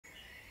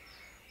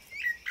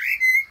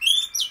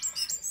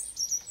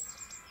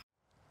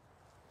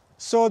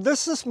So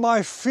this is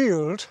my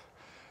field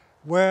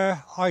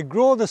where I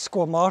grow the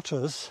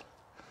squamatas.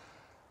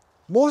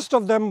 Most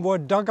of them were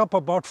dug up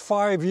about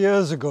 5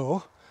 years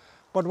ago,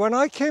 but when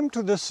I came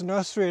to this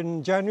nursery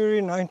in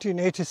January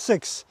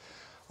 1986,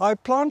 I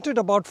planted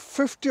about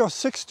 50 or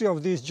 60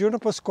 of these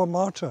Juniper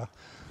Squamata,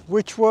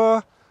 which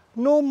were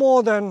no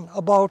more than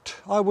about,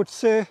 I would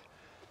say,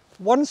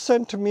 1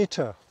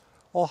 centimeter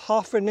or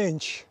half an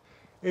inch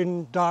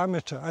in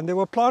diameter, and they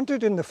were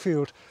planted in the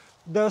field.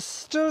 There's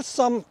still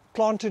some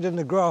planted in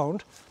the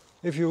ground.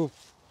 If you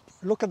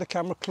look at the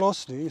camera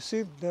closely, you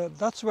see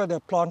that's where they're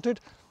planted,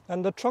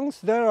 and the trunks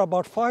there are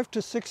about 5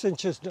 to 6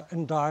 inches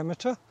in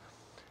diameter.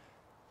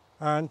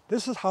 And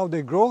this is how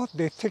they grow.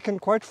 They thicken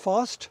quite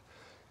fast.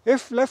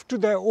 If left to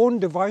their own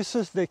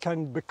devices, they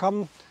can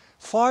become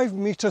 5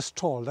 meters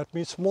tall. That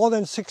means more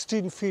than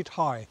 16 feet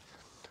high.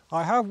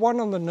 I have one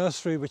on the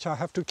nursery which I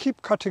have to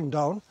keep cutting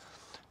down.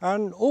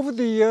 And over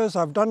the years,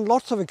 I've done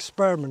lots of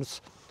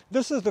experiments.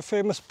 This is the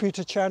famous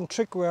Peter Chan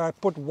trick where I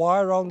put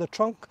wire around the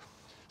trunk.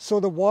 So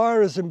the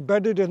wire is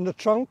embedded in the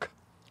trunk.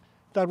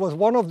 That was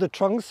one of the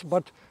trunks,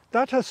 but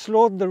that has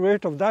slowed the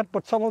rate of that.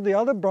 But some of the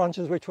other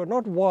branches which were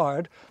not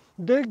wired,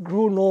 they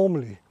grew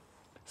normally.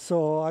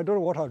 So I don't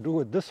know what I'll do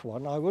with this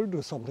one. I will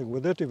do something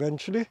with it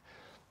eventually,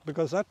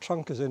 because that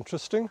trunk is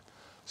interesting.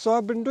 So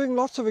I've been doing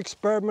lots of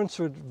experiments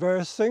with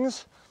various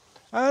things,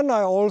 and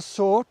I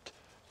also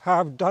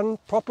have done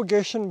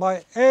propagation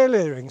by air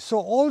layering. So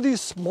all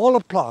these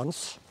smaller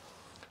plants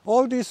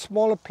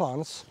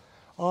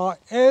are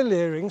air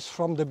layerings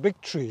from the big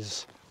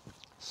trees.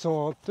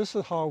 So this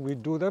is how we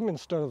do them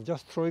instead of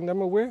just throwing them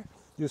away.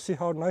 You see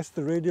how nice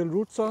the radial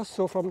roots are.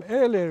 So from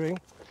air layering,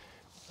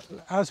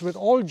 as with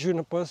all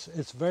junipers,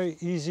 it's very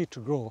easy to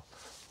grow.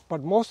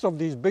 But most of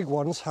these big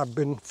ones have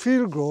been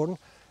field grown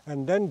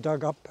and then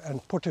dug up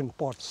and put in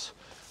pots.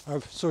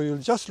 So you'll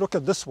just look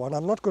at this one.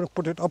 I'm not going to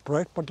put it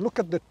upright, but look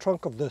at the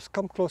trunk of this.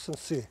 Come close and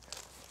see.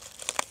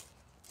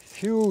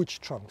 Huge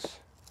trunks.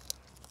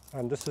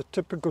 And this is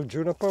typical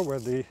juniper where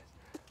the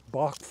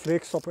bark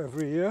flakes up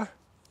every year.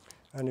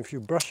 And if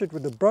you brush it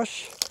with a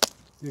brush,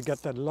 you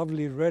get that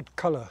lovely red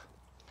color.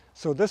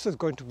 So this is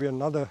going to be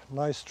another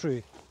nice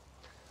tree.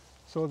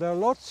 So there are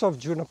lots of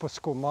Juniper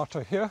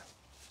Squamata here.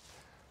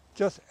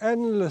 Just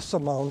endless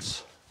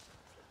amounts.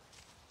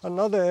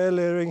 Another air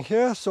layering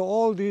here. So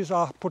all these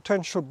are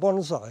potential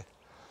bonsai.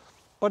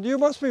 But you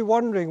must be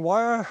wondering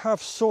why I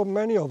have so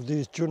many of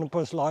these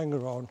junipers lying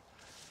around.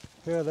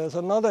 Here there's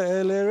another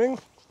air layering.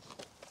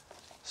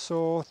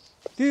 So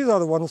these are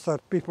the ones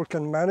that people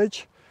can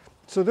manage.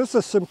 So this is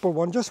a simple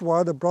one. Just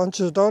wire the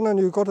branches down and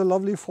you've got a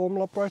lovely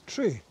formal upright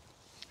tree.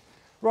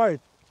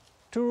 Right.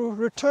 To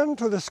return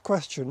to this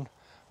question,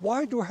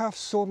 why do I have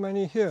so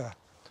many here?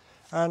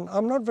 And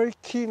I'm not very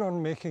keen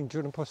on making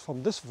junipers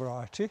from this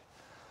variety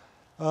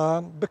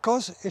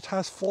because it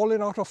has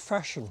fallen out of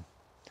fashion.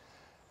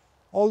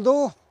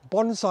 Although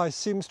bonsai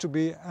seems to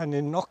be an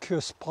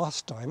innocuous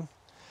pastime,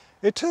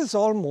 it is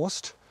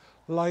almost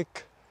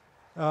like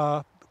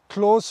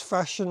clothes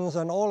fashions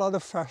and all other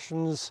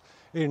fashions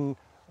in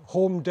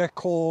home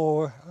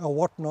decor or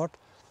whatnot.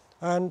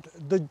 And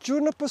the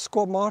Juniper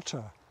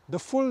Squamata, the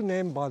full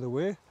name by the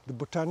way, the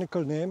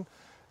botanical name,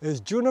 is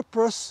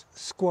Juniper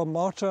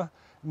Squamata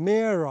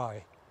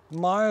Meyeri,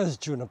 Meyer's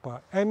juniper,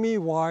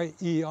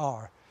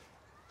 M-E-Y-E-R.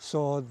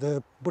 So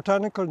the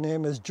botanical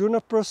name is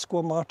Juniper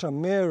Squamata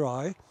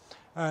Meyeri,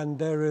 and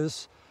there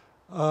is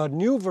a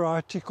new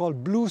variety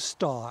called Blue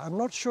Star. I'm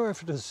not sure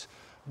if this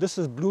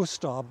is Blue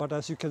Star, but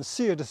as you can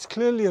see, it is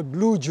clearly a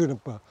blue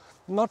juniper,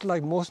 not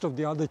like most of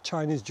the other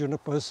Chinese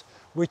junipers,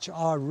 which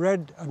are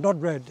red, not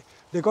red.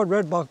 They've got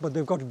red bark, but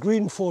they've got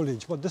green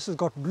foliage, but this has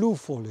got blue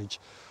foliage.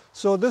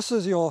 So this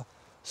is your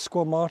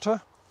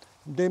Squamata.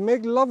 They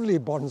make lovely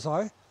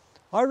bonsai.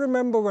 I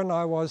remember when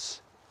I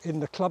was in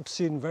the club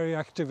scene, very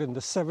active in the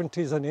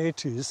 70s and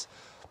 80s,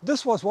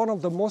 this was one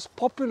of the most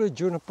popular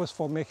junipers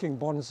for making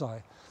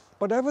bonsai.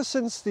 But ever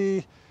since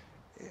the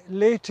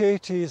late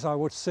 80s, I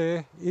would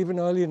say, even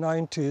early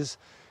 90s,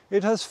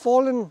 it has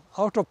fallen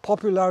out of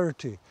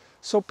popularity.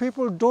 So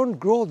people don't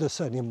grow this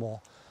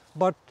anymore.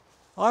 But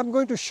I'm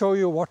going to show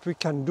you what we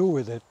can do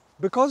with it.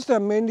 Because they're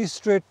mainly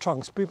straight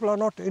trunks, people are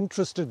not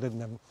interested in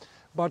them.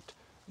 But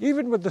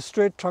even with the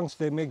straight trunks,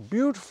 they make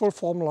beautiful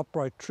formal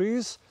upright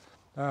trees.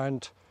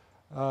 And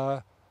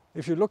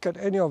if you look at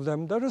any of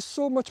them, there is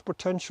so much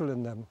potential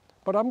in them.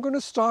 But I'm going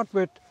to start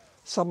with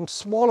some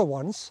smaller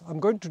ones. I'm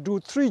going to do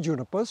 3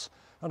 junipers,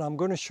 and I'm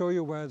going to show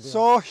you where they are.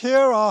 So here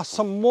are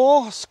some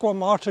more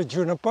Squamata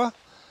juniper.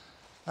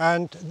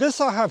 And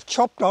this I have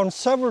chopped down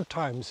several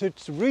times.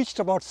 It's reached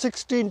about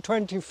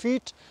 16-20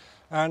 feet,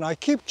 and I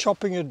keep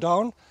chopping it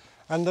down.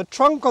 And the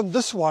trunk on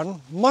this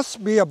one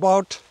must be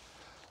about,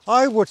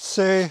 I would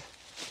say,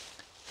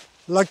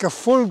 like a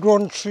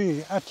full-grown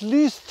tree, at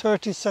least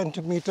 30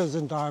 centimeters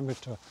in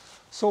diameter.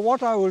 So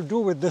what I will do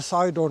with this,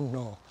 I don't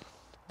know.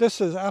 This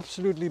is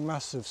absolutely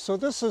massive. So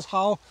this is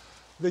how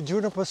the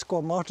Juniper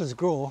Squamatas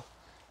grow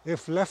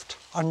if left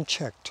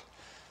unchecked.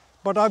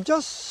 But I've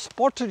just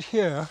spotted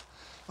here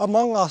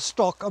among our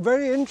stock a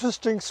very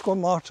interesting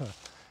Squamata.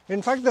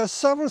 In fact, there are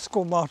several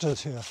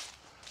squamatas here.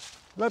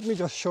 Let me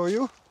just show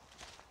you.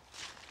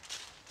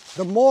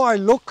 The more I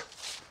look,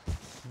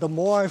 the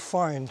more I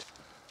find.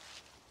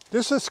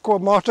 This is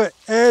squamata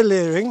air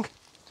layering.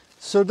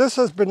 So this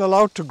has been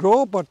allowed to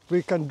grow, but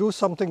we can do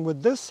something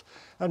with this.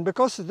 And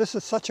because this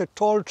is such a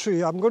tall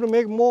tree, I'm going to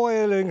make more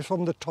air layerings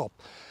from the top.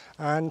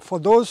 And for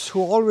those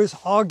who always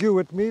argue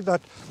with me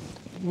that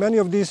many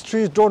of these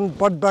trees don't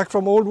bud back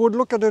from old wood,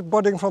 look at it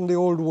budding from the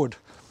old wood.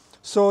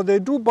 So they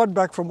do bud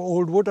back from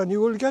old wood and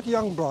you will get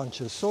young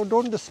branches, so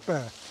don't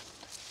despair.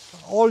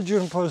 All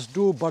junipers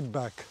do bud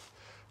back.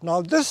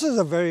 Now this is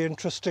a very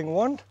interesting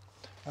one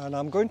and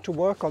I'm going to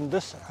work on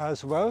this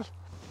as well.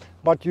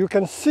 But you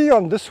can see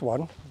on this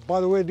one, by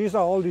the way, these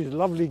are all these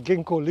lovely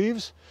ginkgo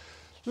leaves.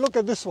 Look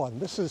at this one.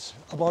 This is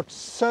about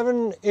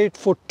 7-8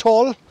 foot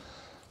tall.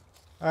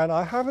 And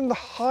I haven't the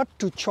heart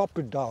to chop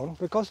it down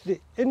because the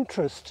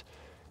interest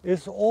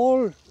is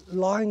all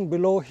lying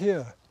below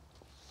here.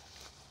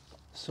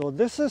 So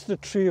this is the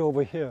tree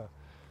over here.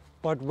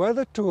 But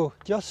whether to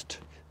just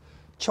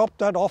chop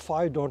that off,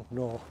 I don't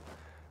know.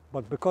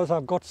 But because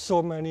I've got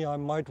so many, I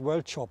might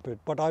well chop it.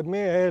 But I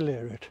may air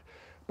layer it.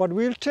 But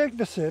we'll take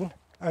this in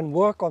and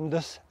work on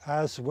this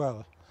as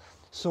well.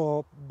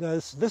 So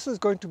this is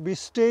going to be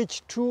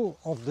stage 2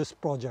 of this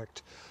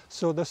project.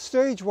 So the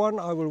stage 1,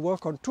 I will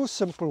work on 2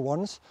 simple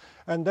ones,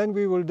 and then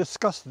we will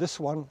discuss this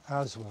one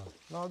as well.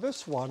 Now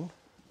this one,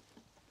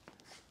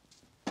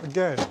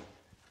 again,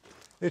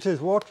 it is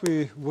what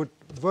we would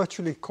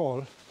virtually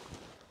call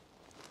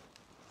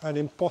an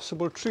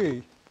impossible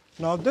tree.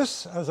 Now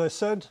this, as I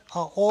said,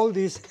 are all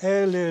these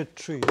air layered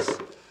trees.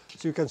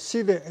 So you can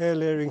see the air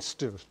layering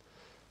still.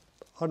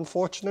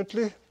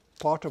 Unfortunately,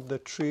 part of the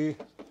tree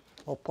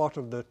or part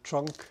of the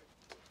trunk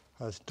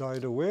has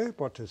died away,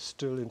 but it's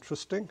still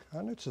interesting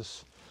and it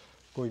is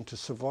going to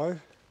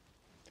survive.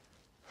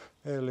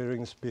 Air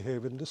layerings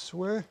behave in this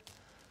way.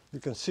 You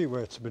can see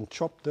where it's been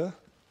chopped there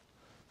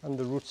and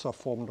the roots are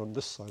formed on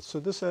this side. So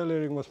this air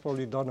layering was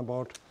probably done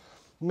about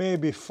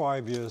maybe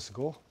 5 years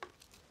ago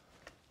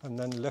and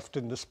then left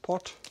in this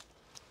pot.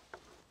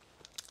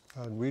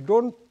 And we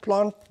don't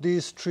plant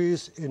these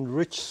trees in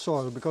rich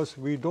soil because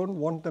we don't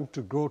want them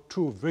to grow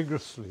too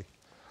vigorously.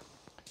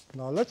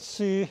 Now let's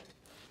see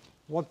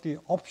what the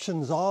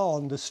options are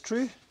on this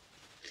tree.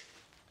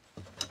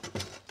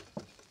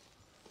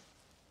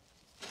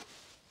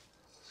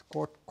 It's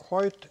got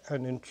quite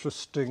an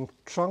interesting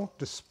trunk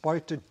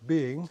despite it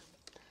being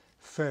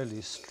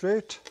fairly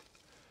straight.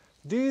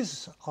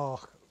 These are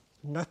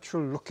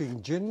natural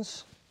looking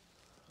gins.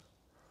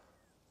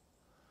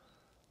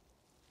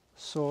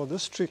 So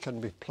this tree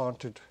can be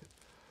planted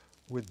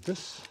with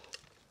this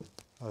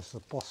as the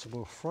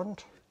possible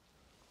front.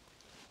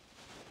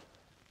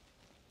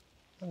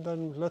 And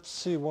then let's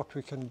see what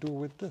we can do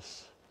with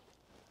this.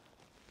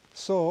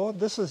 So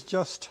this is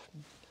just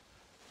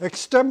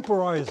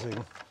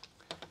extemporizing,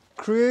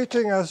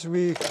 creating as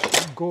we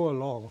go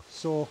along.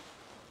 So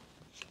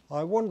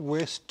I won't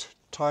waste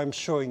time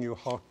showing you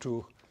how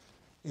to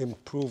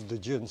improve the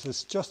gins.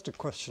 It's just a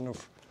question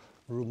of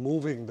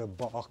removing the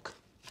bark,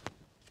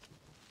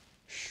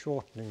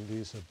 shortening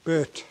these a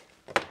bit.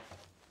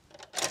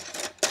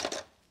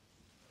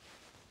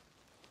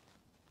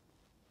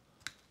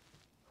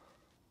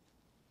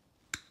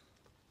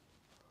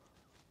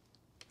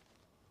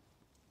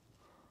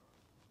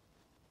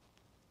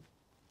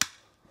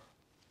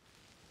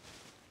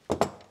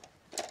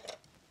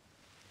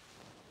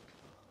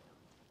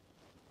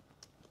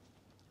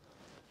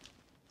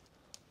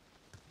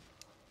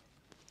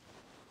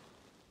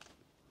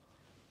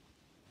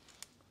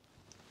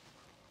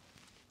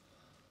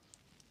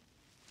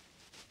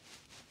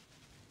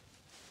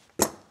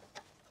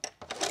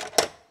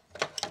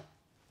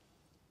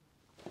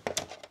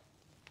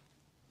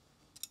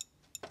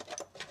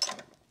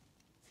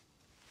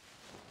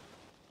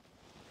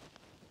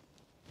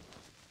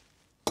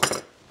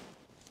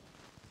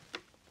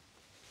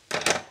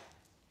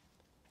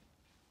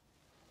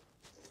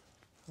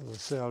 As I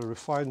say, I'll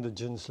refine the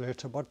gins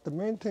later, but the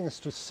main thing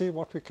is to see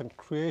what we can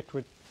create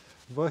with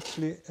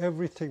virtually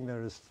everything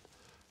there is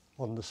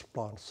on this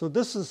plant. So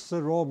this is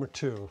the raw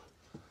material.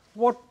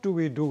 What do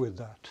we do with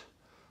that?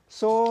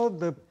 So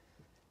the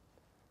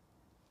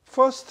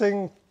first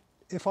thing,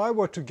 if I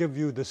were to give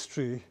you this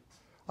tree,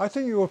 I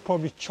think you would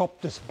probably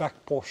chop this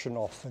back portion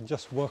off and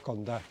just work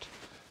on that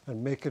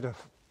and make it a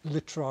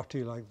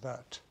literati like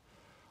that.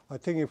 I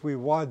think if we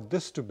wired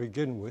this to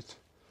begin with,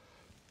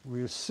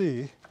 we'll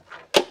see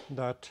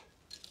that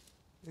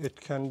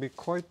it can be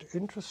quite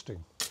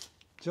interesting,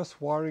 just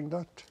wiring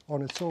that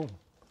on its own.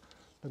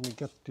 Let me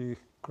get the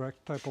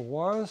correct type of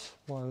wires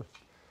while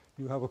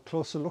you have a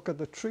closer look at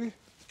the tree.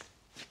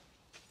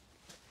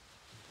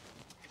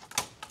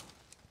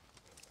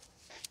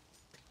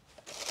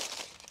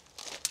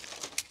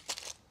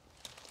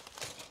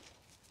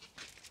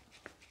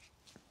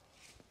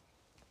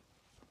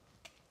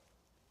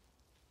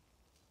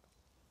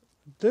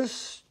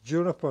 This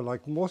juniper,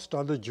 like most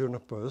other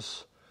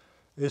junipers,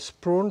 is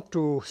prone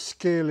to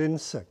scale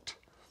insect.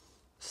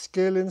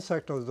 Scale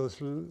insect are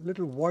those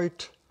little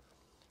white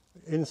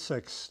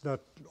insects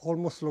that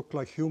almost look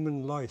like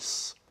human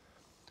lice,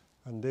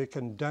 and they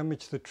can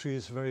damage the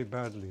trees very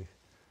badly.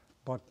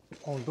 But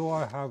although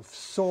I have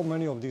so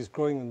many of these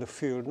growing in the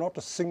field, not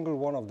a single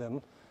one of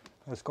them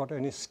has got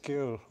any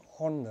scale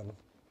on them.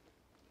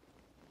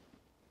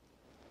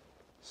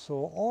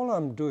 So all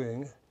I'm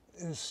doing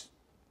is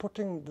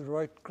putting the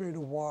right grade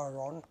of wire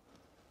on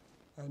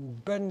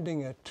and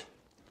bending it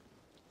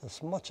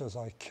as much as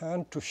I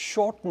can to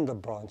shorten the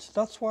branch.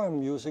 That's why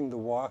I'm using the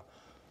wire,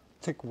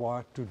 thick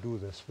wire, to do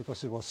this,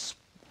 because it was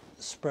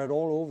spread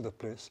all over the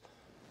place.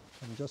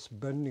 I'm just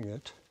bending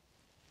it.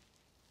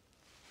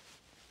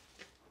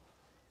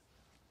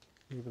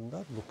 Even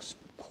that looks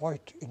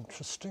quite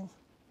interesting.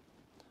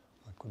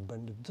 I could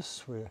bend it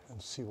this way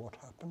and see what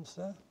happens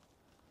there.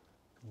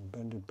 And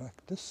bend it back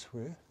this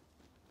way.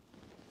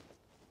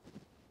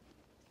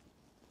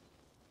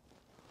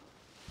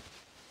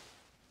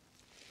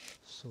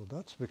 So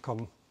that's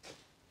become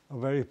a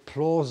very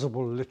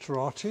plausible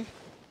literati.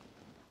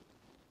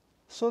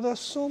 So there's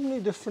so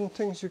many different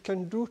things you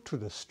can do to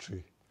this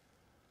tree.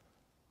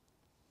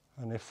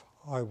 And if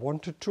I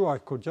wanted to, I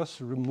could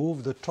just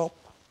remove the top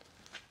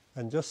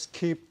and just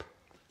keep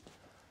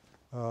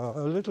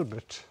a little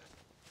bit.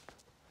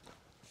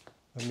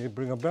 Let me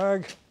bring a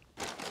bag.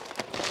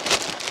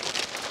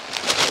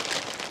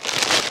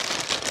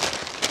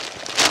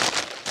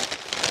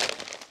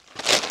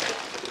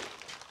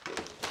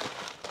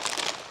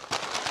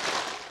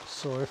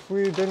 So if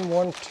we didn't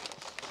want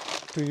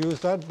to use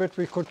that bit,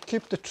 we could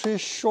keep the tree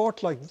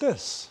short like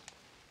this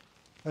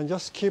and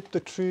just keep the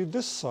tree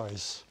this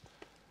size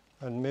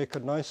and make a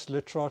nice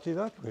literati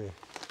that way.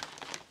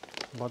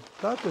 But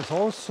that is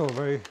also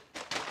very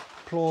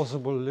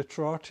plausible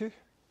literati.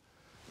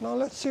 Now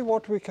let's see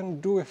what we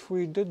can do if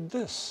we did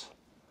this.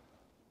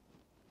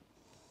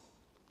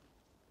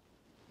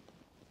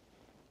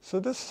 So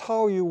this is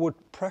how you would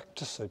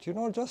practice it. You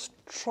know, just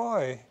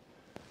try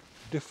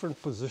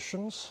different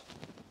positions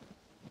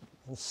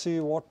and see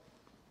what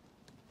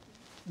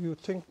you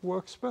think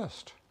works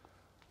best.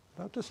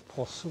 That is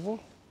possible.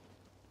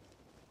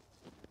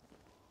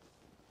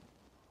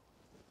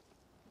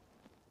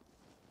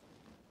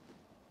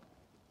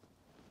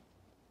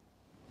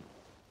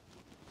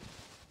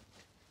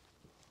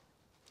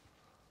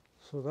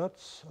 So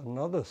that's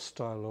another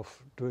style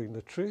of doing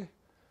the tree.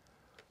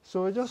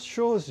 So it just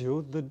shows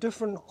you the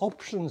different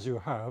options you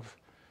have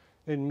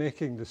in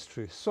making this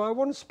tree. So I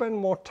want to spend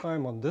more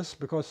time on this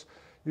because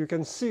you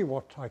can see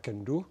what I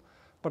can do.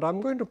 But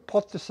I'm going to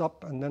pot this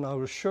up and then I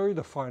will show you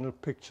the final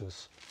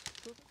pictures.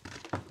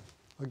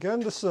 Again,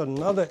 this is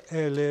another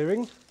air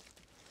layering.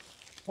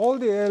 All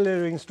the air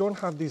layerings don't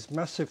have these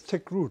massive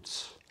thick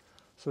roots.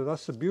 So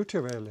that's the beauty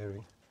of air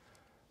layering.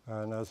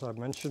 And as I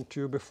mentioned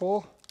to you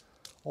before,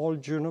 all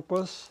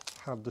junipers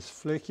have this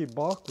flaky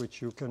bark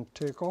which you can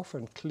take off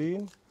and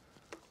clean.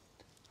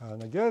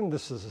 And again,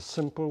 this is a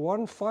simple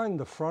one. Find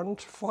the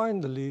front,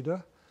 find the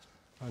leader,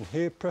 and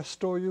hey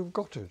presto, you've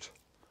got it.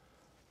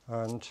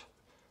 And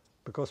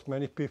because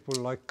many people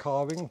like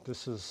carving,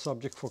 this is a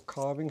subject for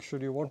carving,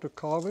 should you want to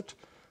carve it.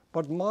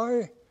 But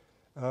my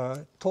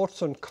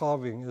thoughts on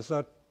carving is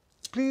that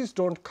please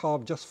don't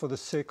carve just for the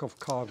sake of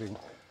carving.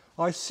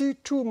 I see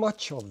too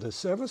much of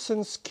this. Ever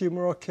since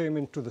Kimura came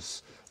into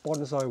this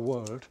bonsai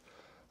world,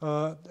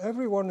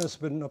 everyone has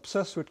been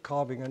obsessed with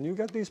carving, and you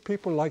get these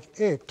people like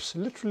apes,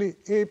 literally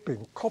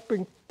aping,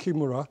 copying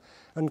Kimura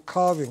and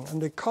carving,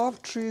 and they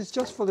carve trees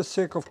just for the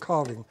sake of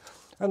carving,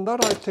 and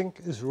that I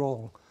think is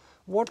wrong.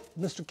 What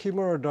Mr.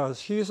 Kimura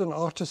does, he is an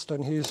artist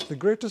and he is the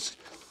greatest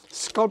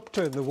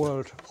sculptor in the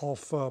world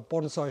of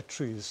bonsai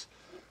trees,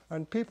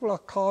 and people are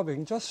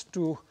carving just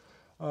to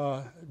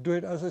do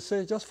it, as I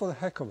say, just for the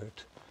heck of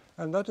it,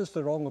 and that is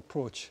the wrong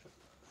approach.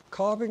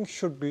 Carving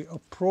should be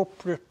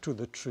appropriate to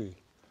the tree.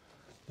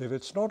 If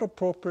it's not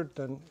appropriate,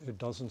 then it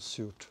doesn't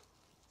suit.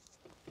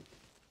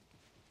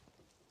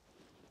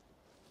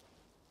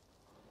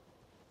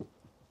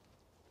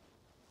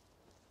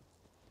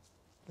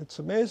 It's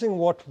amazing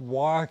what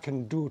wire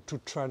can do to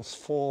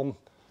transform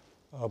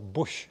a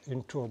bush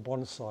into a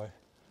bonsai.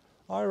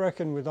 I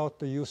reckon without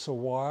the use of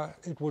wire,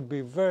 it would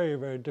be very,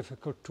 very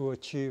difficult to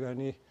achieve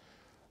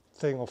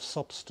anything of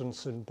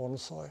substance in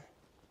bonsai.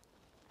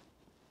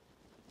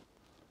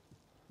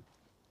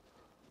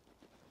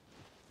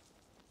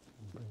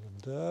 Bring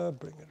it there,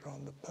 bring it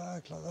around the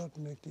back like that,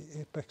 make the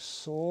apex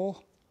soar.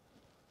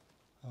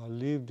 I'll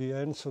leave the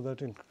end so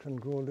that it can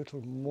grow a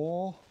little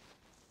more.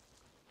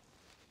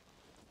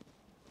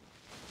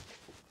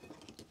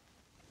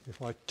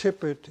 If I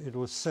tip it, it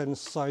will send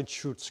side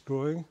shoots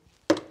growing.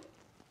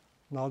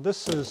 Now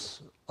this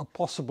is a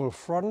possible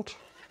front.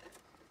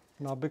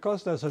 Now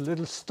because there's a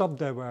little stub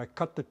there where I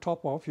cut the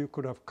top off, you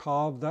could have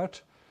carved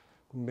that,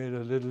 made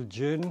a little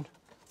gin,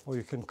 or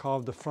you can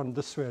carve the front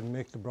this way and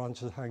make the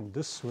branches hang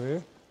this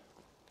way.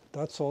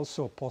 That's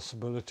also a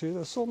possibility.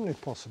 There's so many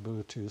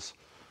possibilities.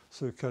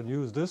 So you can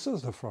use this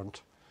as the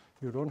front.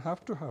 You don't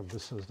have to have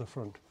this as the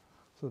front.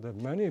 So there are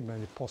many,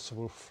 many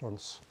possible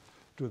fronts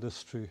to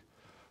this tree.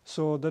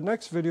 So the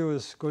next video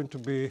is going to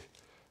be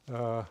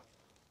a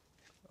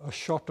a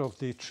shot of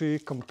the tree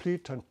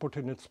complete and put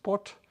in its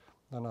pot,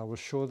 and I will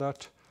show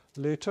that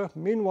later.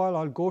 Meanwhile,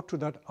 I'll go to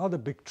that other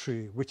big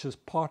tree, which is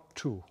part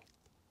 2.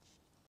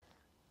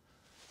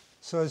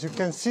 So as you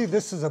can see,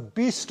 this is a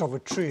beast of a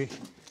tree.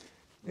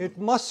 It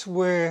must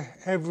weigh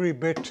every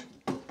bit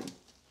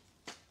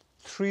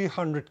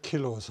 300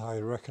 kilos, I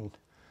reckon.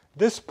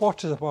 This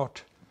pot is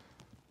about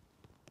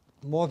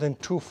more than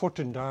 2 foot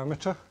in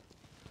diameter.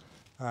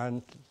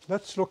 And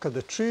let's look at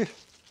the tree.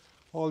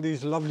 All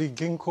these lovely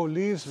ginkgo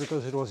leaves,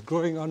 because it was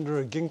growing under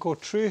a ginkgo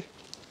tree.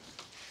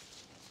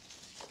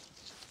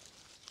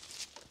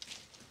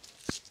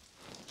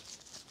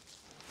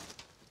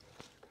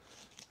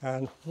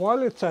 And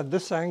while it's at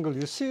this angle,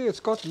 you see it's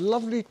got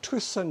lovely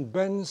twists and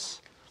bends.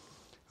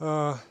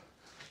 The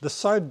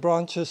side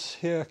branches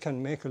here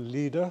can make a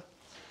leader.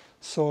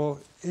 So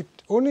it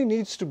only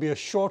needs to be a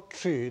short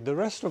tree. The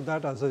rest of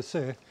that, as I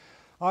say,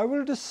 I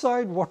will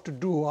decide what to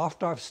do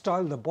after I've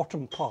styled the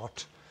bottom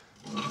part.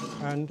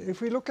 And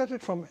if we look at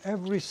it from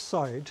every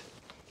side,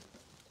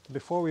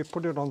 before we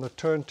put it on the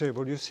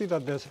turntable, you see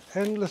that there's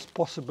endless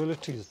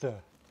possibilities there.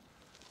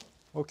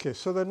 Okay,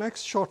 so the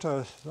next shot,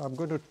 I'm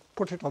going to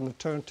put it on the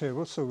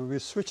turntable, so we will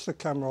switch the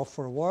camera off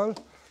for a while.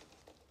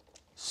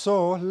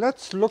 So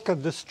let's look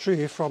at this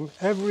tree from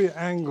every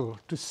angle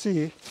to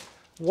see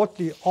what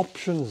the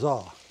options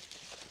are.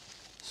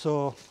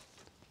 So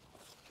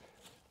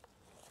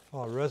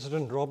our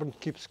resident Robin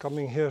keeps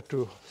coming here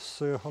to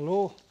say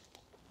hello.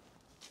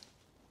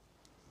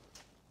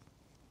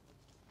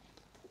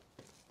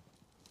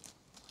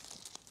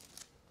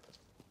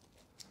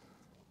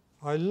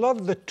 I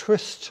love the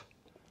twist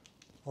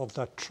of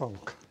that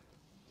trunk.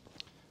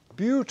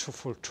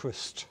 Beautiful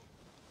twist.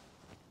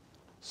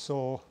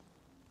 So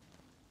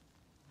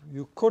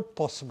you could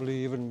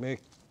possibly even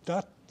make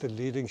that the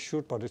leading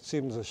shoot, but it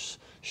seems a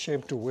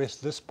shame to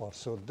waste this part.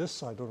 So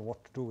this, I don't know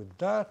what to do with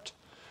that.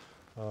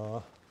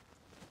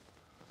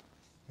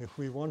 If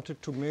we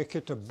wanted to make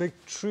it a big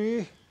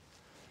tree,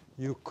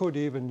 you could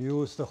even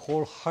use the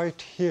whole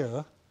height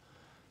here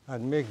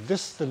and make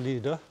this the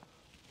leader,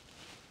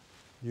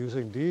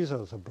 using these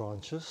as the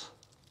branches.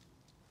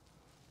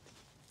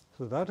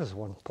 So that is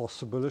one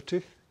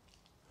possibility.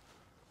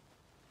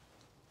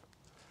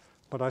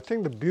 But I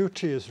think the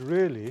beauty is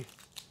really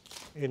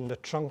in the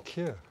trunk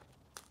here.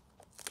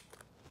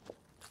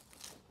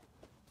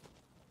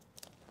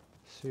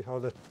 See how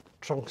the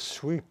trunk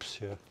sweeps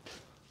here.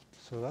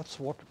 So that's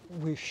what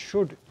we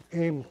should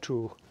aim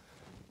to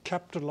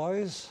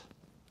capitalize.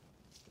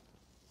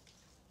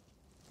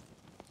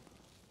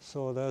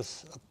 So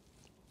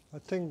I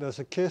think there's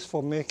a case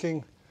for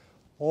making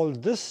all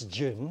this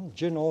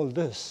gin all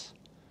this,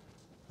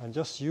 and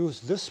just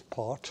use this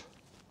part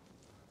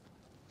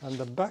and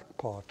the back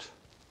part.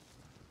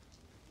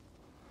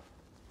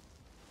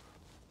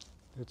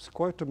 It's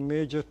quite a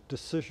major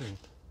decision.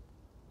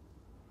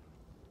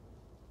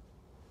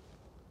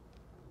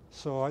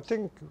 So I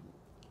think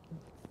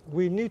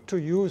we need to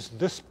use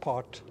this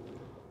part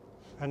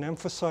and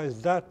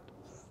emphasize that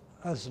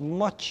as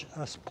much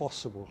as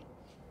possible.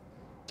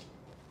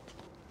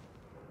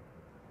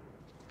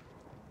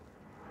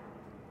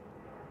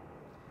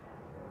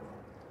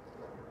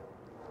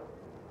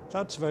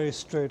 That's very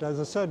straight.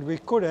 As I said, we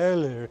could air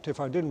layer it. If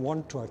I didn't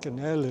want to, I can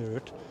air layer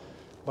it.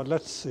 But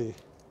let's see.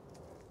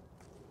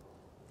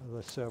 As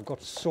I say, I've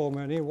got so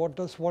many. What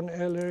does one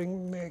air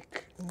layering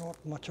make? Not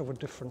much of a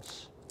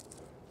difference.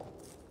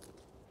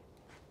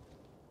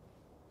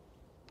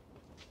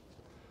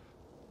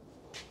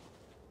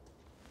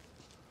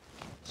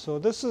 So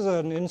this is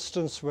an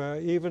instance where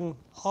even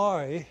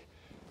I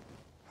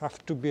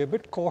have to be a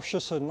bit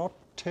cautious and not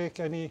take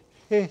any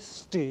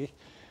hasty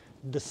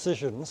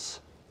decisions,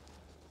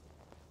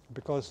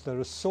 because there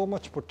is so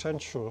much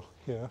potential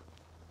here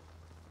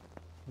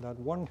that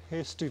one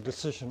hasty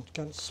decision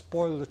can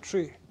spoil the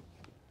tree.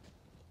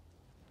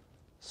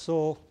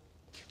 So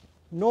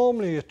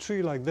normally a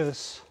tree like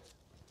this,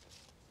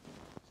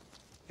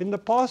 in the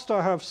past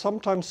I have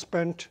sometimes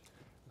spent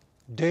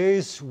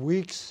days,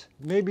 weeks,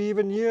 maybe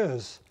even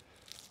years.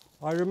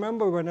 I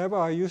remember whenever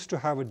I used to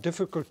have a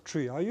difficult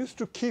tree, I used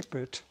to keep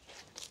it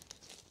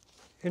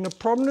in a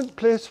prominent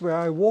place where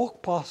I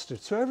walk past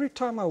it. So every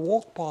time I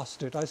walk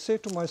past it, I say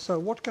to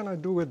myself, what can I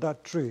do with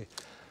that tree?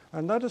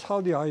 And that is how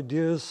the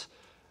ideas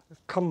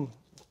come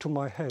to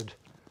my head.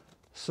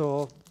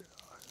 So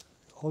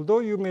although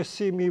you may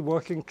see me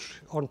working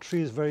on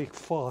trees very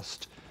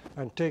fast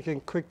and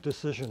taking quick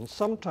decisions,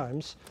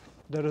 sometimes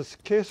there is a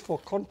case for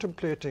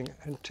contemplating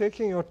and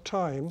taking your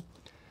time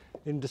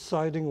in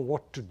deciding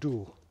what to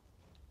do.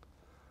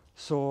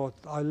 So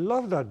I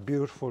love that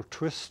beautiful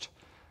twist.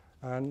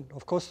 And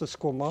of course the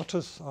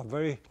squamatas are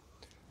very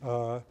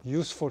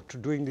useful to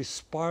doing these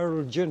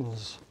spiral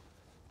gins.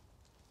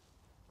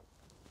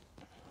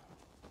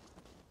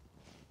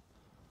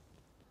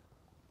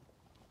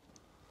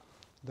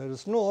 There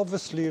is no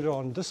obvious leader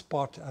on this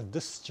part at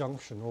this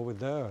junction. Over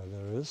there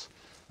is,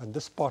 and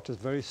this part is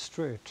very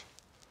straight.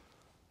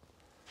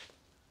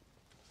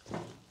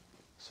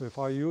 So if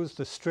I use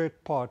the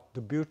straight part,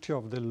 the beauty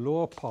of the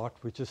lower part,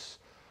 which is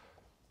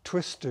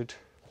twisted,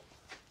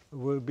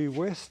 will be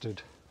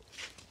wasted.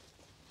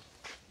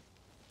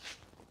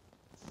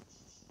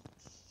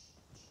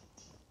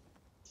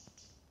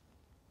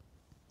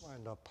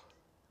 Wind up.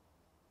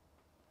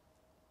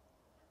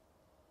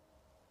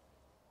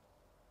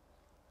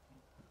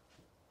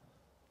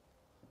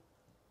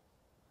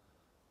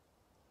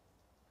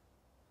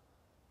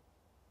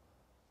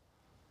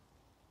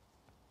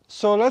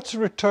 So let's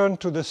return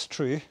to this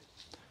tree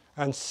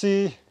and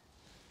see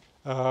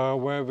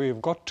where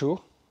we've got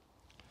to.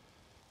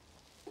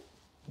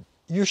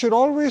 You should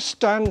always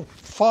stand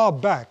far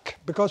back,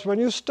 because when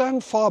you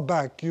stand far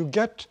back, you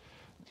get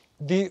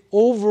the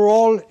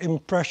overall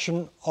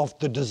impression of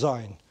the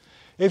design.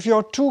 If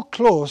you're too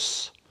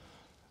close,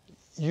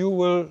 you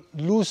will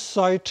lose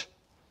sight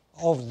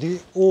of the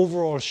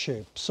overall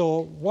shape.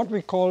 So what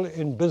we call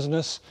in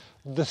business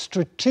the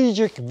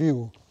strategic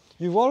view.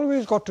 You've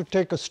always got to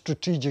take a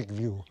strategic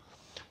view.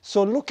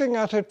 So looking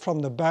at it from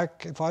the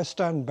back, if I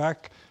stand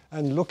back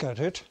and look at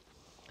it,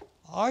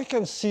 I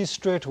can see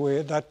straight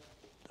away that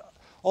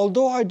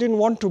although I didn't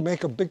want to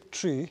make a big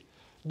tree,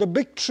 the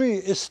big tree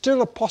is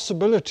still a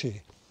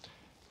possibility.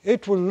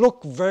 It will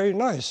look very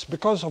nice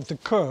because of the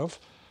curve.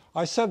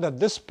 I said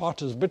that this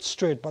part is a bit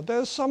straight, but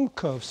there's some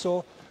curve.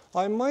 So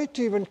I might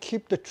even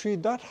keep the tree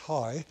that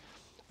high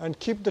and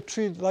keep the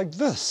tree like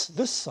this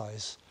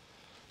size.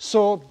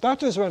 So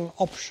that is an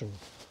option.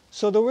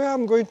 So the way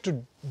I'm going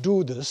to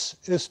do this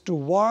is to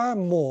wire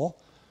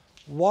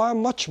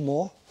much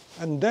more,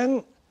 and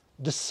then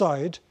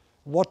decide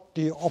what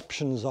the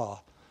options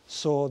are.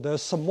 So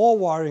there's some more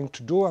wiring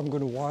to do. I'm going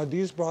to wire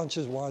these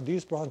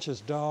branches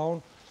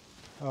down,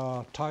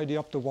 tidy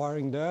up the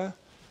wiring there,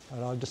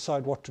 and I'll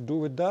decide what to do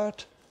with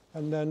that,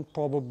 and then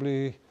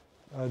probably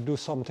do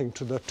something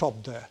to the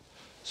top there.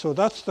 So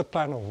that's the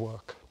plan of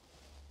work.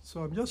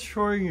 So I'm just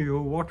showing you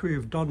what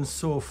we've done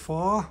so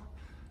far.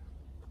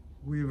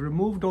 We've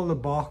removed all the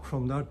bark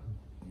from that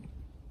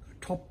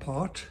top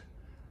part,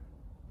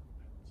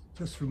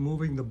 just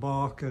removing the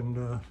bark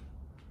and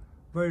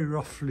very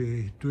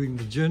roughly doing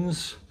the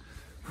gins.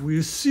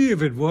 We'll see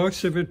if it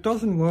works. If it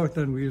doesn't work,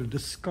 then we'll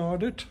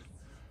discard it.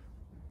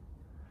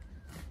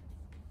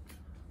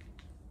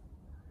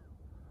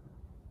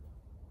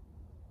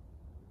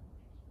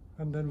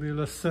 And then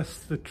we'll assess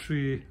the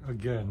tree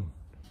again.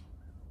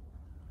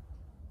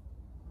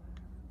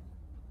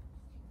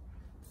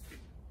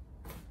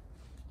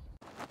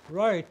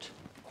 Right,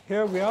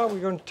 here we are. We're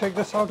going to take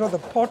this out of the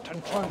pot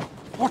and try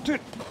and pot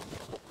it.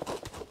 The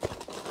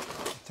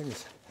thing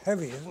is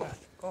heavy, isn't it?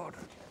 God.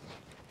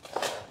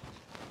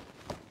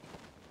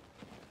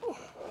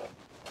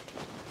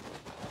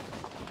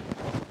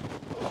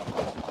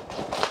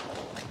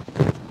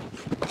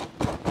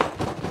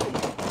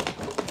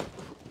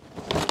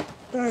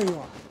 There you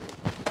are.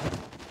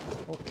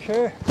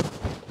 Okay,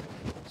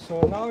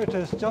 so now it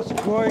is just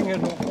growing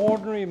in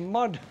ordinary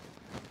mud,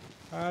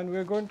 and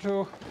we're going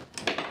to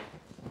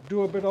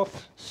do a bit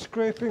of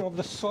scraping of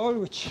the soil,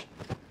 which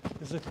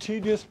is a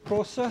tedious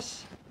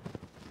process.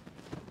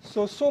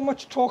 So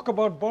much talk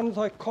about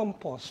bonsai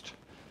compost.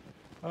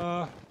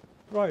 Right,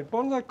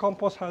 bonsai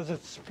compost has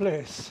its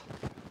place,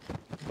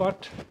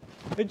 but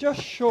it just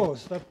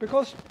shows that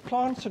because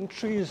plants and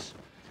trees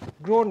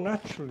grow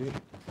naturally,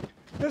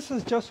 this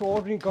is just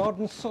ordinary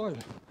garden soil,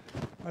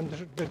 and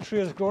the tree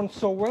has grown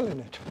so well in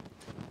it.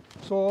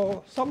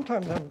 So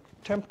sometimes I'm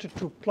tempted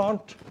to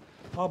plant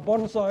our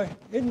bonsai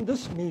in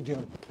this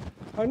medium.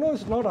 I know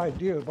it's not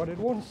ideal, but it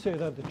won't say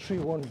that the tree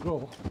won't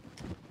grow.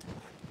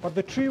 But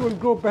the tree will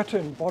grow better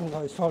in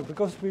bonsai soil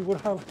because we would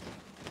have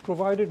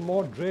provided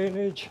more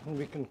drainage, and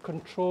we can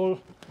control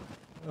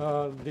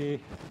the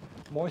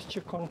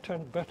moisture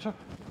content better.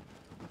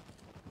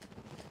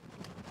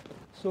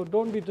 So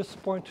don't be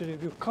disappointed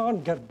if you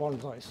can't get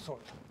bonsai soil.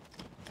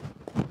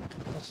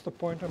 That's the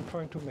point I'm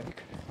trying to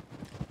make.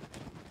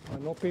 I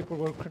know people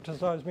will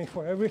criticize me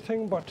for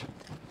everything, but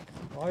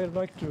I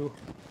like to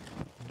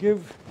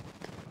give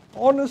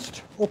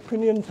honest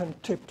opinions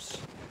and tips,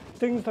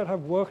 things that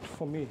have worked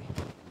for me.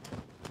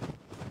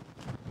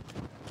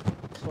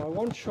 So I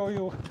won't show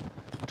you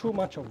too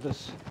much of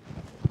this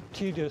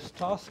tedious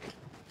task.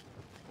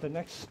 The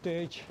next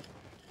stage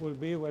will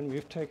be when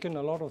we've taken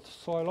a lot of the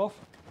soil off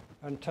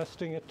and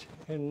testing it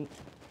in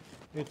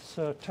its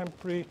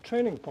temporary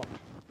training pot.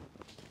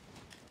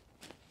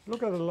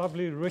 Look at the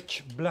lovely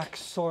rich black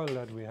soil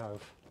that we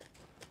have.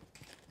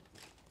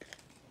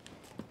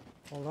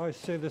 Although I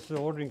say this is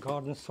ordinary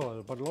garden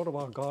soil, but a lot of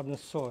our garden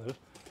soil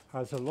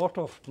has a lot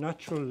of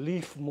natural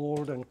leaf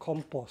mold and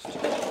compost,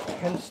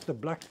 hence the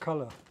black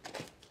color.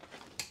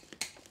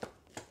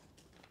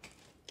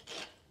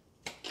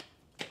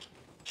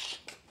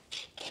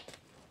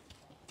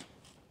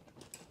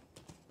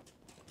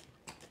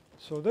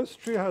 So this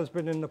tree has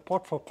been in the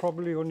pot for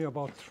probably only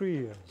about 3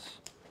 years.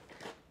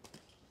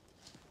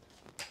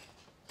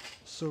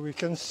 So we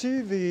can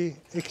see the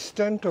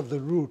extent of the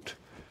root.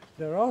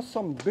 There are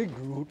some big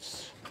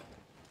roots,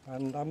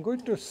 and I'm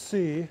going to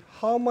see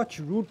how much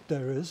root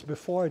there is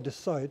before I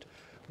decide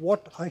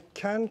what I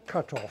can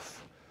cut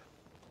off.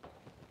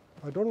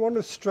 I don't want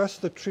to stress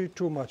the tree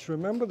too much.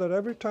 Remember that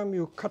every time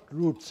you cut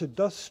roots, it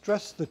does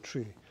stress the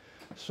tree.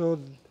 So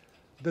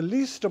the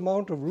least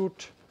amount of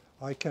root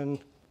I can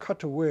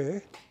cut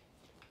away,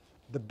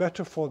 the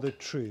better for the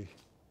tree.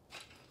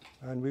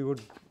 And we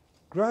would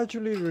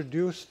gradually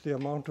reduce the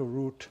amount of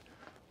root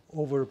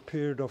over a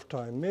period of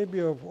time,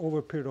 maybe over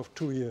a period of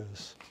 2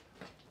 years.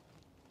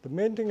 The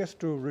main thing is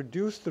to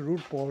reduce the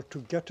root ball to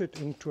get it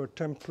into a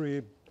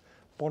temporary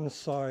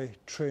bonsai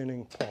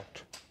training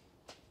pot.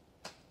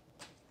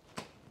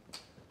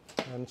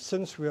 And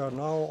since we are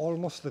now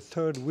almost the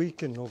 3rd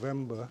week in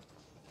November,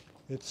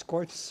 it's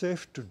quite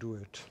safe to do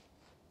it.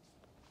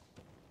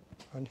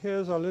 And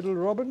here's our little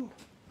robin,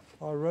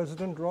 our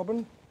resident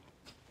robin.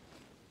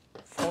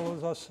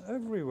 Follows us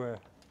everywhere.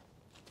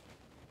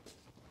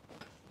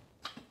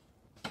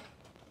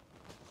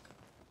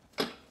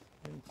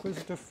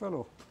 Inquisitive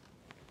fellow.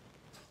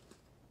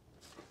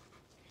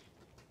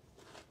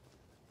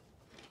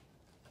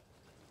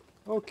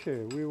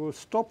 Okay, we will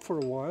stop for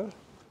a while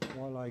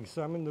I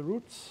examine the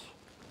roots.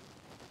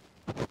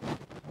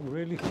 I'm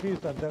really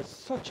pleased that there's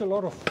such a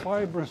lot of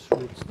fibrous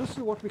roots. This is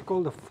what we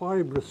call the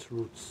fibrous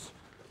roots,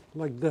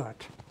 like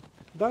that.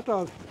 That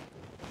are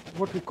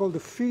what we call the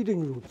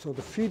feeding roots or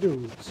the feeder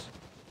roots.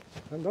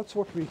 And that's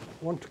what we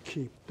want to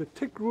keep. The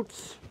thick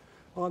roots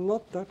are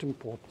not that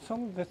important.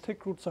 Some of the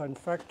thick roots are in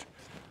fact,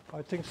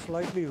 I think,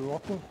 slightly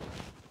rotten.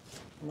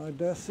 And I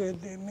dare say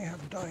they may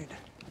have died.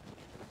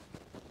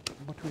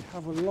 But we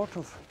have a lot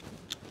of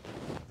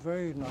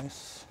very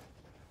nice,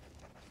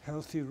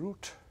 healthy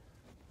root.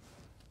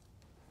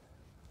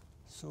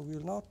 So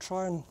we'll now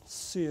try and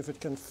see if it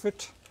can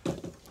fit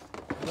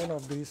one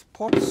of these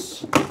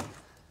pots.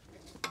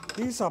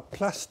 These are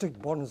plastic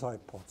bonsai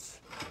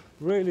pots,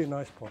 really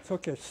nice pots.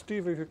 Okay,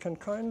 Steve, if you can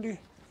kindly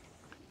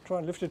try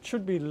and lift it. It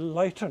should be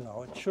lighter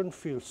now, it shouldn't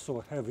feel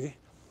so heavy.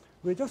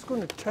 We're just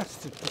going to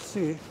test it to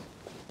see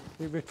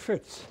if it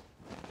fits.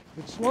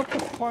 It's not the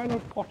final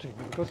potting,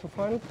 because the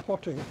final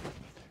potting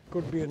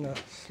could be in a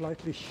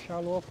slightly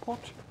shallower pot.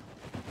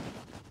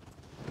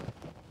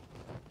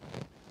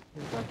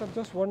 In fact, I'm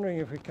just wondering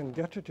if we can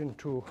get it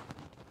into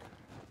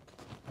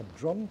a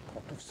drum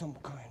pot of some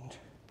kind.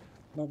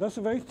 Now there's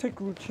a very thick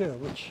root here,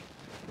 which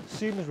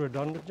seems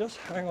redundant. Just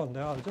hang on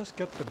there, I'll just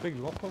get the big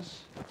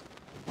loppers.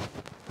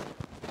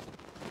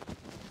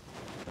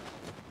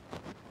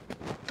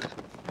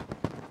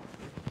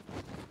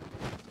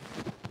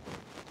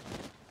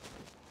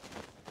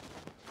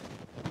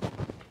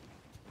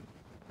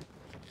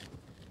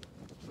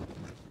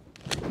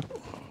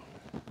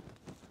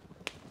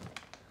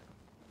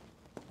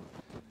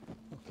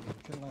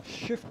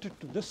 Shift it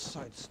to this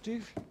side,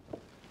 Steve.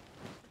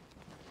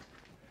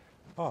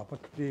 But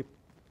the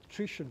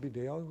tree should be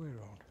the other way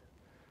around.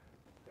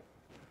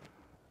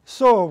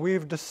 So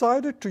we've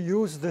decided to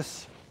use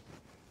this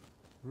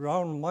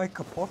round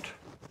mica pot,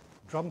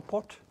 drum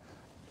pot,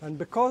 and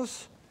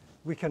because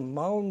we can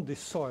mound the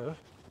soil,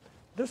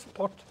 this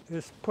pot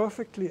is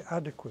perfectly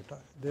adequate.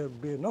 There'll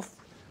be enough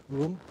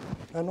room,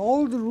 and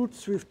all the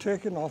roots we've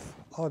taken off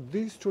are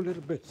these 2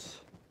 little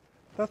bits.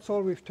 That's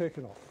all we've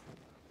taken off.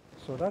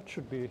 So that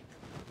should be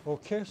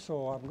okay.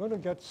 So I'm going to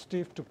get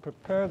Steve to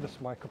prepare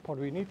this mica pot.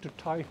 We need to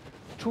tie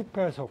 2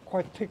 pairs of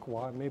quite thick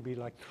wire, maybe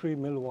like 3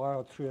 mil wire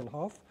or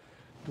 3.5,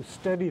 to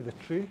steady the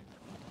tree.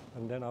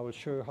 And then I will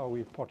show you how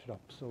we pot it up.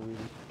 So we'll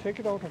take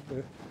it out of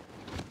the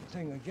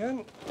thing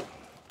again.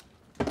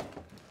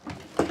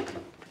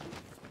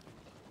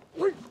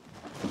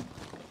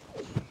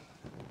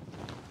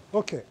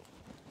 Okay.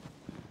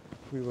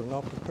 We will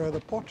now prepare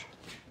the pot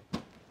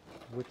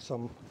with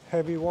some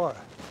heavy wire.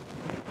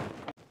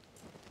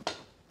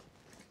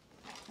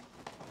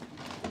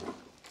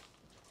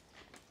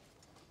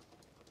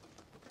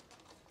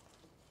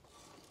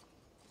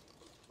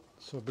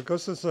 So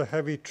because it's a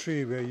heavy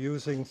tree, we're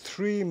using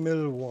 3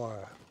 mil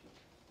wire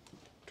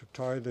to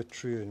tie the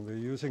tree in. We're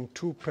using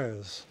 2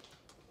 pairs.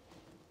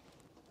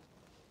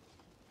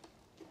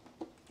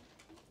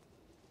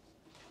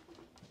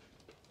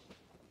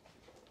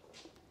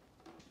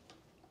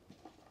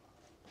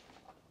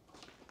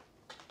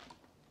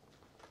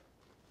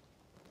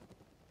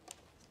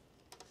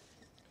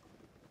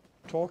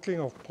 Talking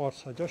of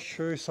pots, I'll just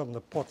show you some of the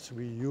pots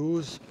we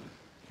use.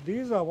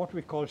 These are what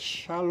we call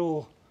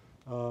shallow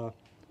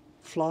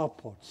flower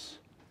pots.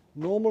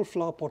 Normal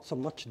flower pots are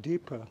much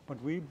deeper, but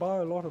we buy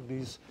a lot of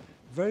these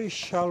very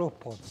shallow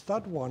pots.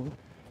 That one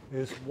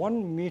is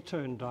 1 meter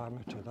in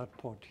diameter, that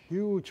pot,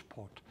 huge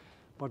pot,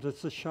 but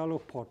it's a shallow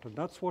pot, and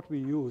that's what we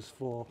use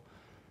for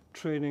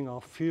training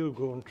our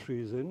field-grown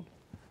trees in.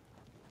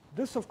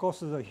 This, of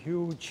course, is a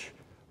huge,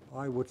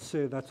 I would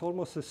say, that's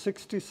almost a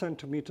 60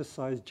 centimeter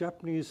size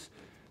Japanese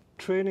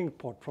training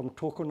pot from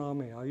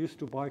Tokoname. I used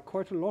to buy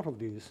quite a lot of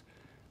these.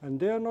 And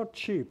they are not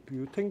cheap.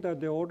 You think that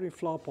they're ordinary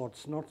flower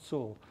pots, not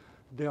so.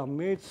 They are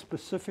made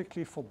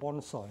specifically for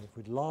bonsai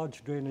with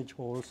large drainage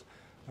holes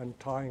and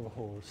tying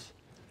holes.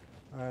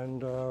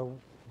 And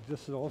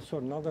this is also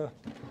another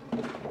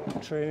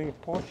training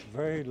pot,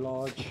 very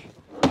large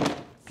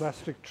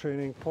plastic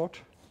training pot.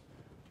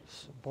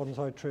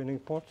 bonsai training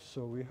pots.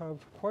 So we have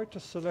quite a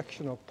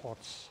selection of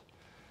pots.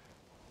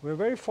 We're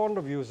very fond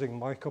of using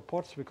mica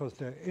pots because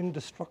they're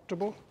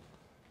indestructible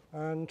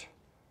and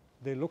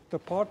they look the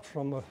part.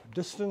 From a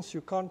distance.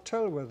 You can't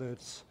tell whether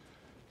it's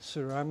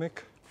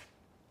ceramic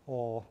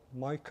or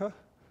mica.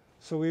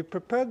 So we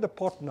prepared the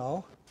pot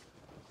now,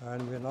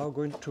 and we're now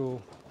going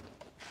to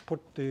put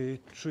the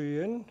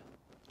tree in.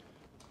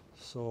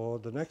 So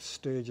the next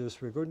stage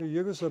is we're going to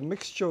use a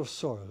mixture of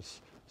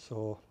soils.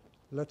 So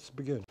let's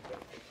begin.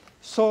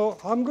 So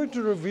I'm going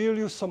to reveal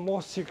you some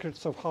more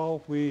secrets of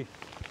how we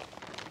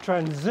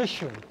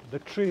transition the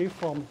tree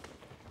from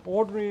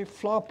ordinary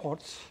flower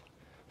pots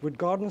with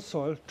garden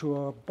soil to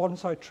a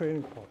bonsai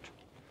training pot.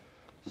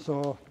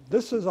 So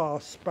this is our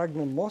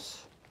sphagnum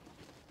moss.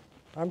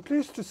 I'm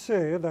pleased to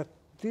say that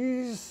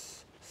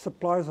these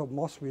supplies of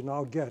moss we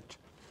now get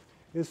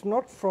is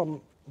not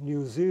from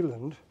New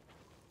Zealand.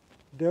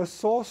 They're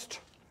sourced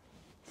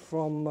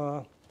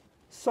from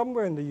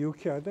somewhere in the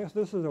UK. I think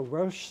this is a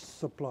Welsh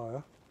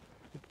supplier.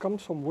 It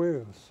comes from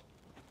Wales,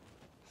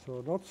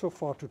 so not so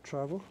far to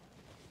travel.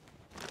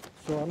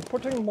 So I'm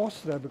putting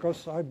moss there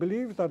because I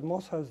believe that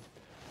moss has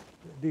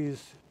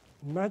these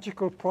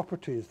magical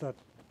properties that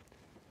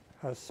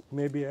has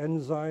maybe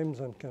enzymes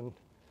and can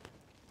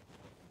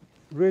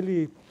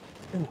really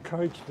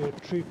encourage the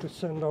tree to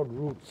send out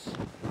roots.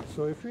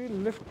 So if we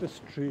lift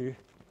this tree,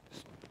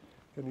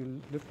 can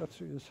you lift that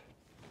tree?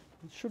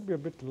 It should be a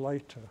bit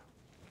lighter.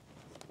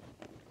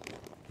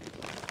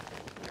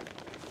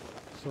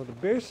 So the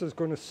base is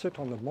going to sit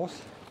on the moss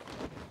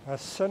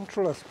as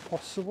central as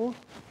possible.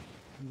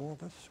 More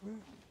this way.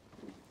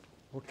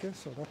 Okay,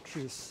 so that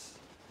tree is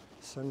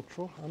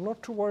central. I'm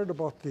not too worried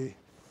about the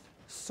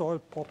soil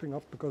popping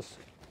up because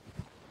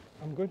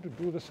I'm going to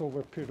do this over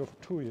a period of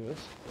 2 years.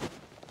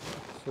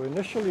 So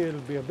initially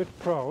it'll be a bit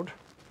proud,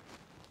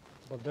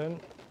 but then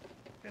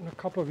in a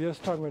couple of years'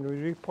 time when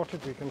we repot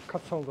it, we can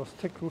cut some of those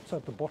thick roots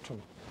at the bottom.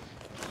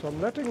 So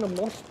I'm letting the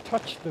moss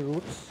touch the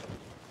roots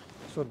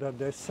so that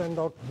they send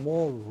out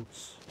more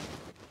roots.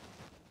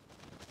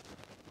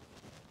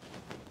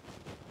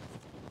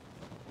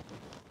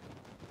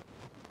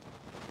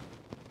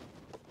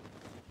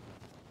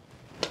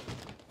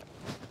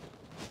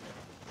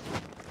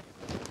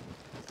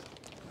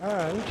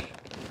 And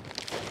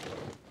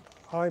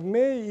I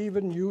may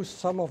even use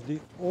some of the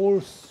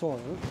old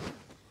soil,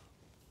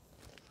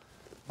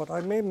 but I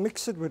may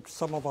mix it with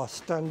some of our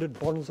standard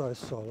bonsai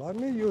soil. I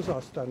may use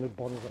our standard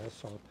bonsai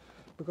soil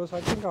because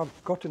I think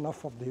I've got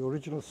enough of the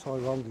original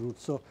soil around the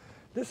roots. So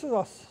this is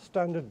our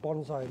standard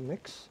bonsai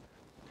mix,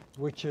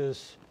 which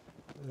is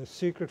the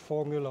secret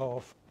formula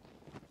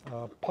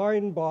of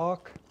pine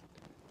bark,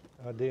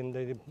 then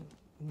the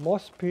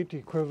moss peat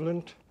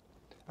equivalent,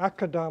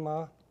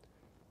 akadama,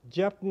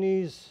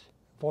 Japanese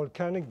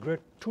volcanic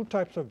grit. 2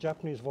 types of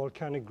Japanese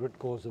volcanic grit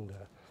goes in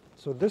there.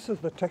 So this is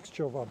the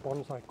texture of our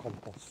bonsai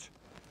compost.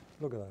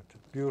 Look at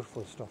that,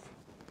 beautiful stuff.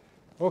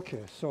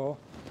 Okay, so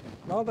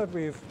now that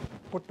we've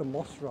put the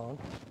moss around,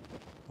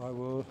 I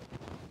will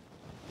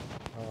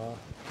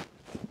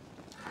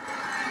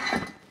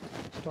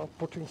start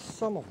putting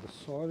some of the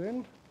soil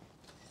in.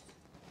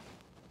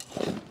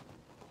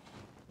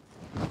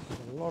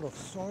 A lot of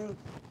soil.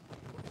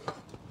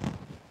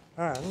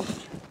 And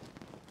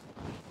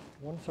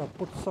once I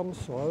put some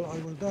soil, I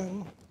will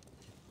then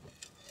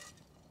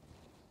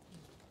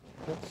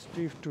get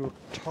Steve to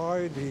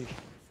tie the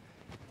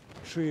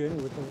tree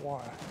in with the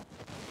wire.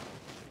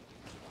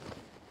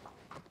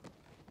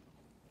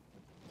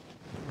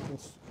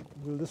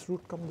 Will this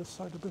root come this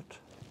side a bit?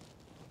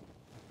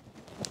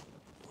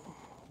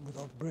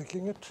 Without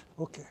breaking it?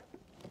 Okay.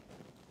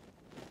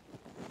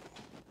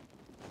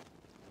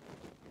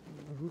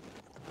 The root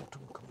at the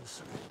bottom come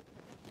this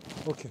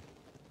way. Okay.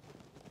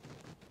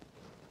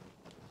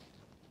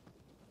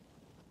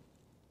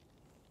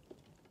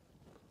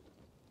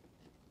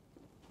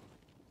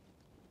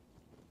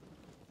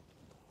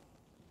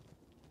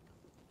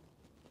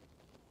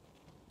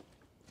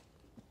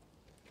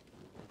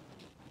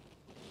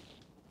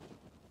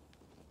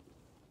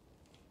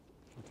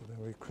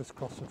 Then we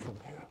crisscross it from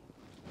here.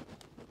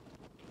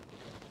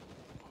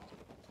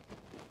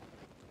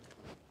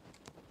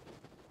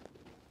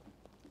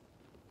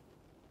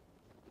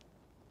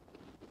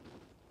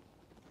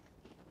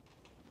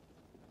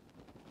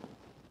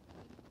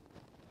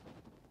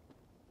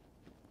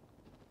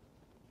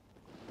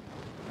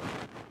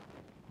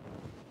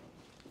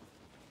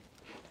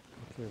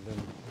 Okay, then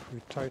if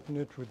we tighten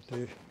it with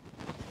the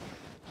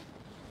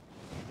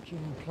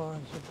gin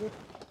pliers a bit.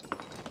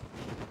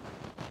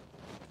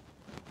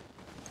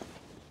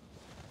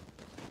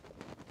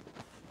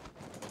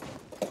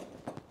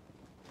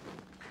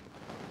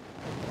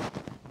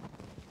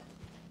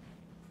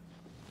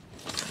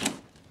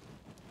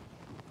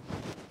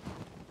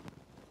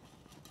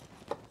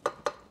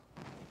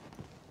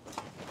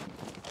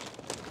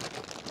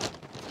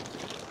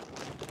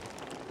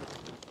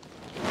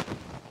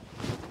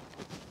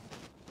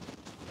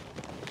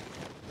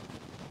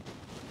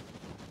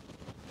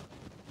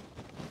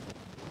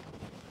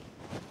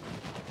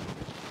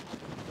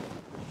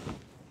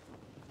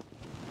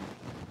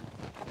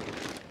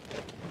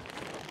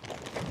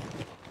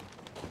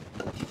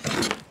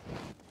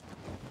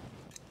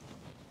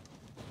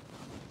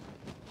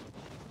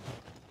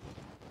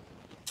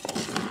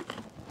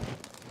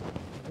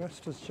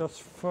 rest is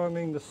just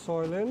firming the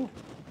soil in,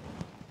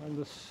 and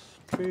this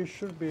tree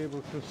should be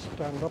able to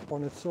stand up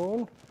on its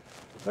own.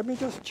 Let me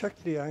just check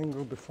the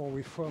angle before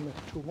we firm it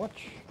too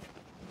much.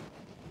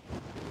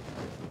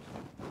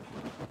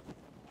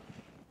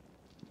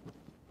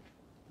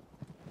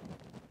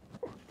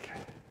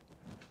 Okay.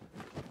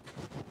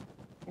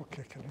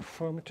 Okay, can you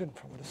firm it in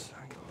from this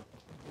angle?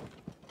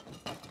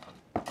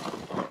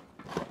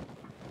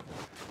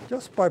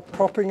 Just by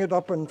propping it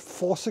up and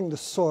forcing the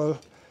soil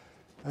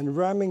and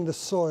ramming the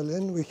soil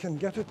in, we can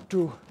get it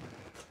to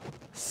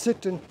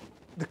sit in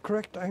the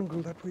correct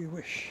angle that we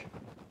wish.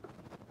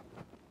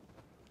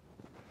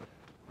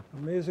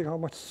 Amazing how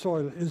much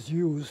soil is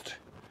used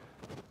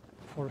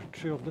for a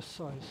tree of this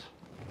size.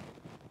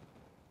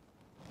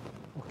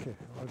 Okay.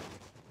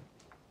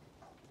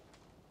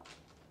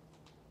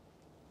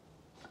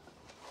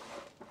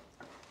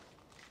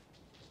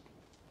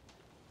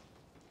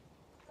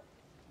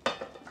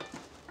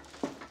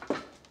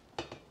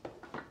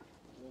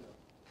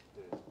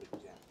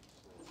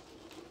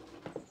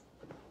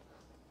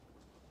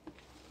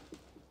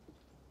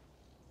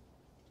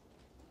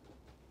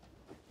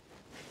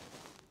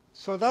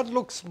 So that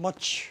looks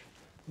much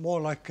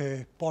more like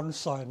a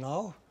bonsai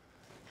now.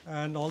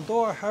 And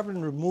although I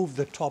haven't removed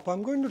the top,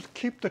 I'm going to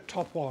keep the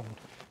top on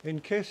in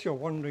case you're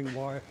wondering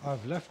why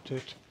I've left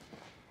it.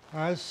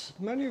 As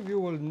many of you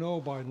will know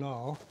by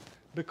now,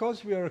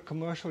 because we are a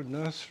commercial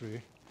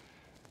nursery,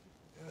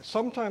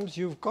 sometimes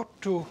you've got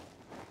to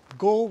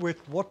go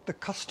with what the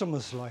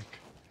customers like.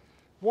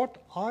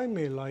 What I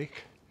may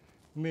like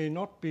may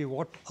not be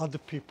what other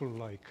people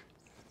like.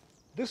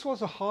 This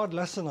was a hard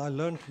lesson I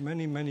learned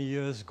many, many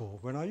years ago.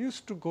 When I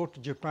used to go to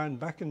Japan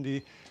back in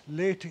the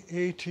late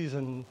 80s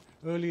and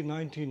early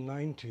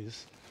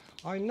 1990s,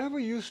 I never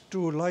used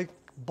to like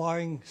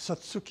buying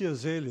Satsuki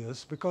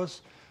azaleas because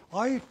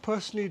I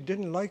personally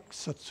didn't like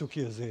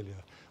Satsuki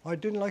azalea. I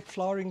didn't like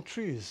flowering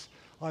trees.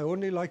 I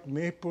only liked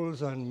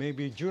maples and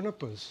maybe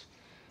junipers.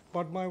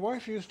 But my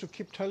wife used to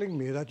keep telling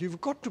me that you've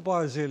got to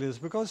buy azaleas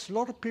because a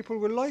lot of people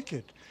will like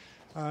it.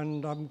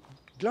 And I'm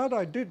glad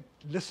I did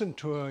listen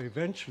to her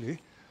eventually,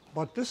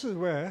 but this is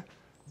where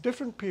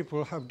different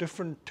people have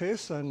different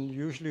tastes, and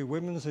usually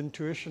women's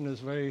intuition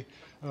is very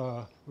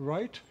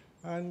right,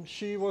 and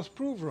she was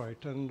proved right.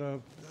 And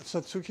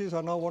Satsukis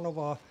are now one of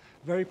our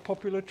very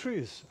popular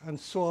trees, and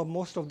so are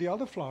most of the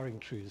other flowering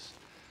trees.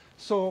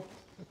 So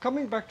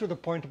coming back to the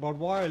point about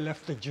why I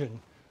left the gin,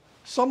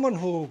 someone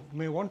who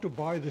may want to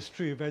buy this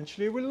tree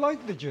eventually will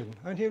like the gin,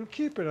 and he'll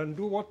keep it and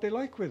do what they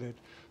like with it.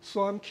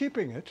 So I'm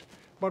keeping it.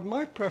 But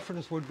my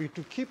preference would be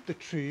to keep the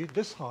tree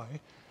this high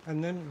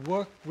and then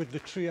work with the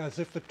tree as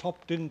if the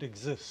top didn't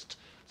exist.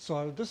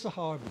 So this is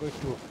how I'm going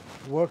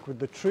to work with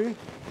the tree.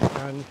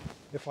 And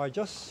if I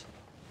just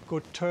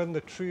could turn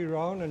the tree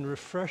around and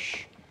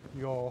refresh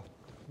your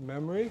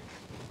memory.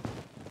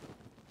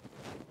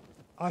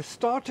 I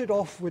started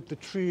off with the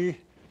tree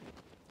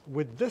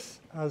with this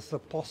as the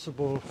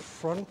possible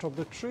front of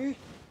the tree.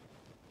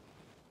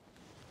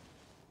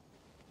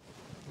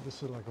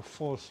 This is like a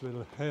false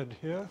little head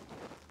here.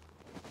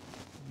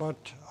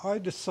 But I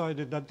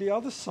decided that the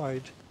other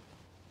side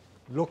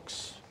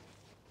looks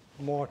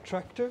more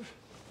attractive.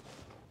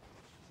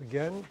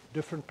 Again,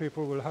 different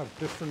people will have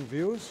different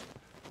views.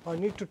 I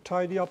need to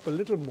tidy up a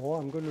little more.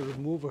 I'm going to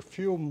remove a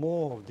few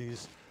more of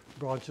these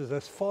branches.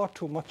 There's far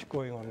too much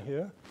going on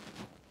here.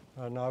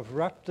 And I've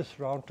wrapped this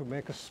round to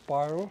make a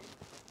spiral.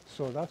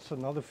 So that's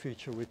another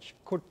feature which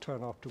could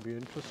turn out to be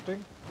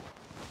interesting.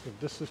 If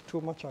this is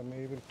too much, I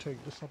may even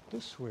take this up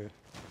this way.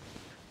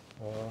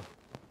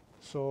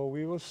 So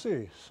we will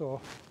see. So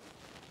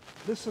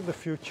this is the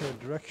future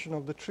direction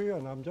of the tree,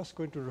 and I'm just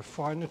going to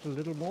refine it a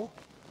little more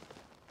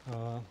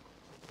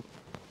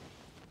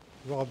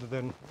rather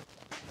than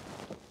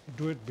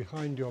do it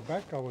behind your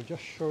back. I will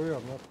just show you.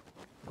 I'm not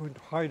going to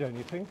hide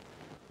anything.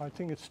 I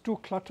think it's too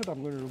cluttered.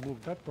 I'm going to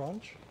remove that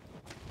branch.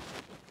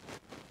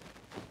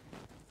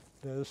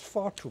 There's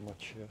far too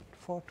much here,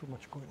 far too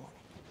much going on.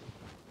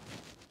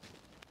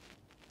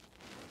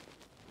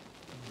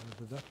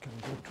 That can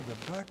go to the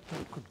back,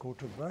 that could go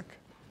to the back.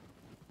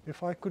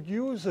 If I could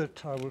use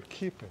it, I will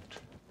keep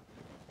it.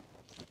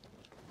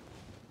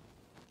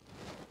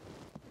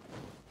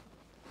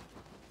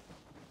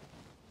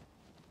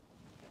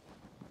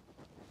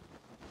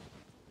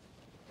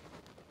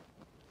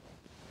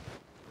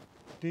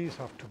 These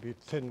have to be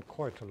thinned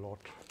quite a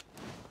lot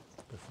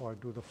before I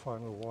do the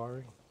final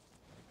wiring.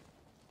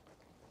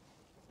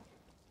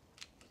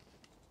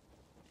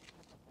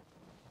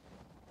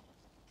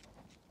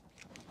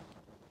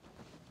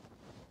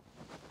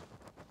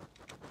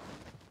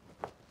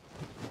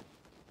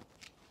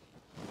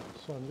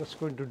 So I'm just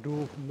going to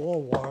do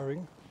more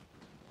wiring,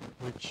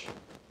 which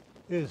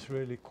is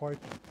really quite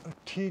a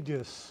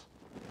tedious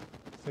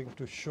thing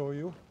to show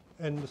you,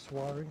 endless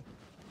wiring,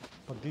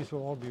 but these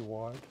will all be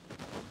wired,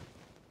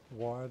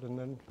 and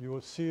then you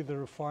will see the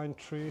refined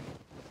tree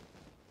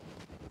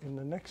in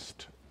the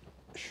next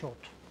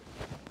shot.